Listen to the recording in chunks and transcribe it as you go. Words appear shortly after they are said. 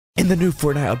In the new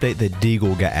Fortnite update, the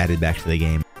Deagle got added back to the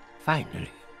game.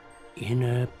 Finally,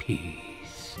 inner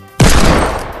peace.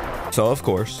 So, of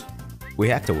course, we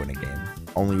have to win a game,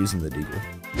 only using the Deagle.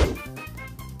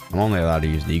 I'm only allowed to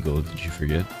use Deagle, did you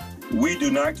forget? We do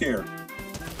not care.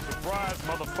 Surprise,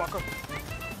 motherfucker.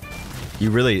 You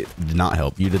really did not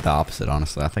help. You did the opposite,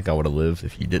 honestly. I think I would have lived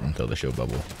if you didn't throw the show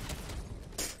bubble.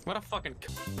 What a fucking...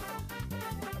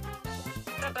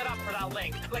 Set that up for that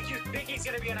link. Like, you think he's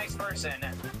gonna be a nice person.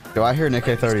 Do I hear Nick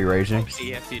A30 raging?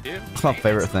 Yes, you do. It's my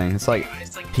favorite thing. It's like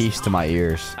peace to my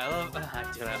ears. I love...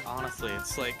 dude, honestly,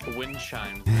 it's like wind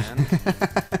chimes, man.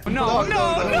 No!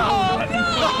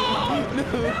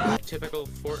 Typical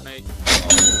Fortnite.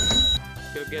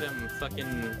 Go get him,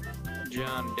 fucking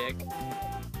John Dick.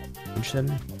 You said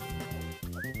me?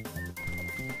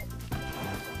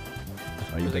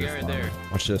 Oh, There's a guy right there.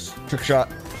 Watch this. Trick shot.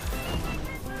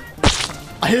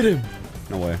 I hit him.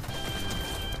 No way.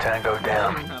 Tango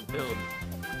down. Not build.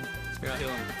 We gotta kill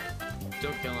him.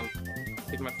 Don't kill him.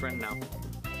 He's my friend now.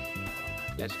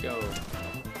 Let's go.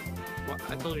 What?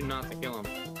 I told you not to kill him.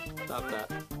 Stop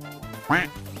that.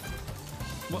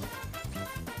 What?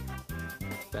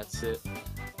 That's it.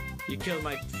 You killed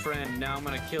my friend. Now I'm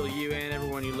gonna kill you and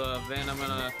everyone you love. And I'm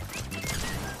gonna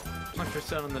punch your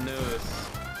son in the nose.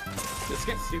 This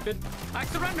gets stupid. I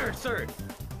surrender, sir.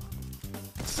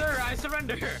 Sir, I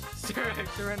surrender. Sir, I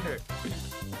surrender.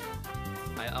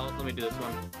 Let me do this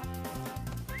one.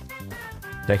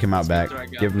 Take him out back.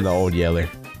 Give him the old yeller.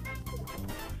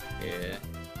 Yeah.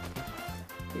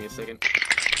 Give me a second.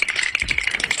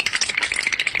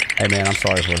 Hey man, I'm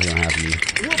sorry for what's gonna happen to you.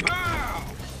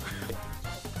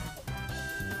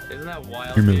 Isn't that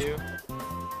wild, You missed. dude?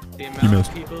 The amount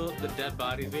of people, the dead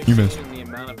bodies we've seen, and the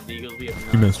amount of Deagles we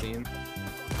have not seen.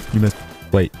 You missed.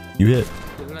 Wait, you hit.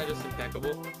 Isn't that just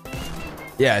impeccable?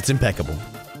 Yeah, it's impeccable.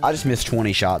 I just missed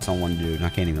 20 shots on one dude, and I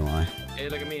can't even lie. Hey,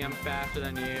 look at me, I'm faster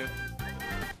than you.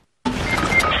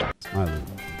 My loot.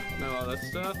 No, all that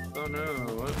stuff? Oh no,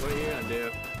 what are you gonna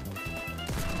do?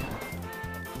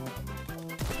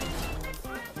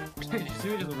 Did you see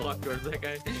me just walk towards that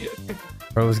guy?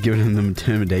 Bro was giving him the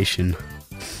intimidation.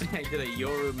 I did a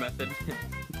Yoru method.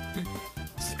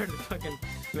 Started fucking,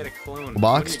 made a clone.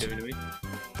 Boxed? What are you doing to me?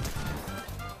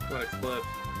 What a clip.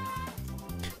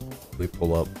 We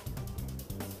pull up.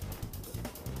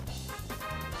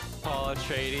 All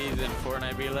tradies in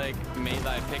Fortnite be like, may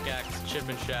thy pickaxe chip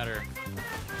and shatter.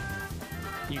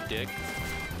 You dick.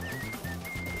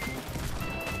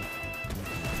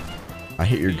 I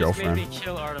hit your You girlfriend. just made me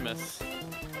kill Artemis.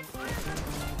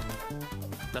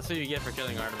 That's what you get for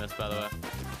killing Artemis, by the way.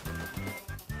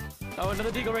 Oh,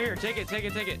 another Deagle right here. Take it, take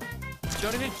it, take it.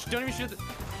 Don't even shoot it.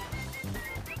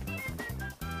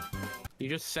 You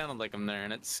just sounded like him there,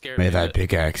 and it scared me. May thy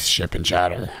pickaxe ship and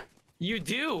shatter. You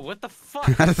do? What the fuck?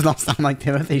 That does not sound like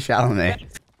Timothy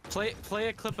Chalamet. Play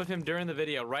a clip of him during the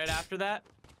video. Right after that,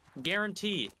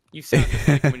 guarantee you sound just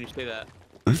like him when you say that.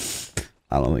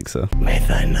 I don't think so. May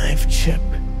thy knife chip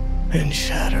and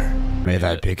shatter. May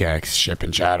thy pickaxe ship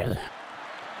and shatter.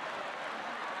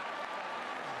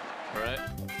 Alright?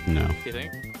 No. You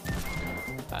think?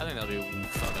 I think that'll be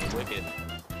fucking wicked.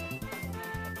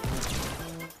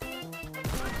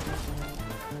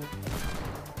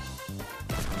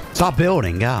 Stop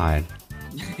building, God.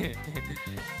 May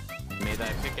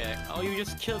thy pickaxe. Oh, you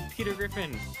just killed Peter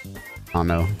Griffin. I don't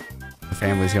know. The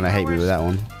family's gonna hate me with that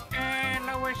one.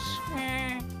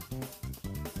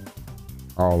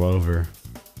 All over.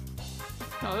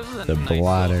 Oh, this is a The nice little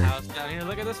bladder. house down here.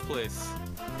 Look at this place.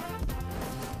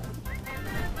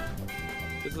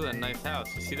 This is a nice house.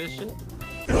 You see this shit?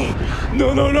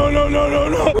 No.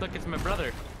 Look, it's my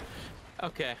brother.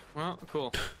 Okay, well,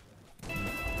 cool.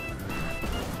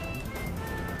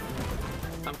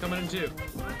 I'm coming in too.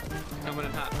 Coming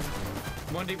in hot.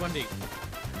 1D.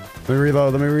 Let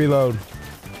me reload.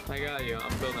 I got you.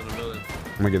 I'm building.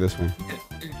 I'm gonna get this one.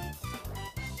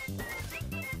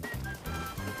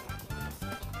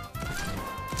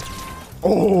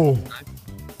 Oh!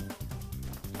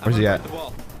 Where's he at? The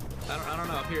wall. I don't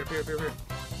know. Up here.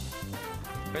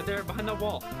 Right there, behind that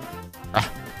wall.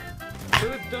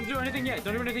 Dude, don't do anything yet.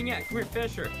 Come here,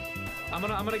 finish her. I'm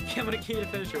gonna key to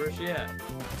finish her. Where's she at?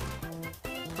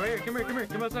 Right here. Come here.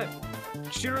 Come outside.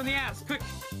 Shoot her in the ass, quick.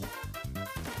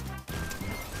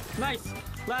 Nice.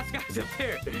 Last guy's up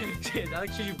there. Shit, I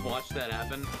like you watched that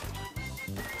happen.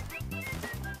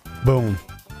 Boom.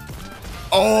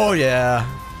 Oh yeah.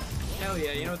 Hell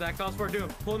yeah, you know what that calls for? Do him.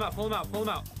 Pull him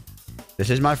out. This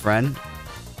is my friend.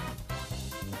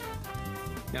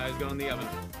 Now he's going in the oven.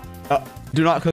 Do not cook.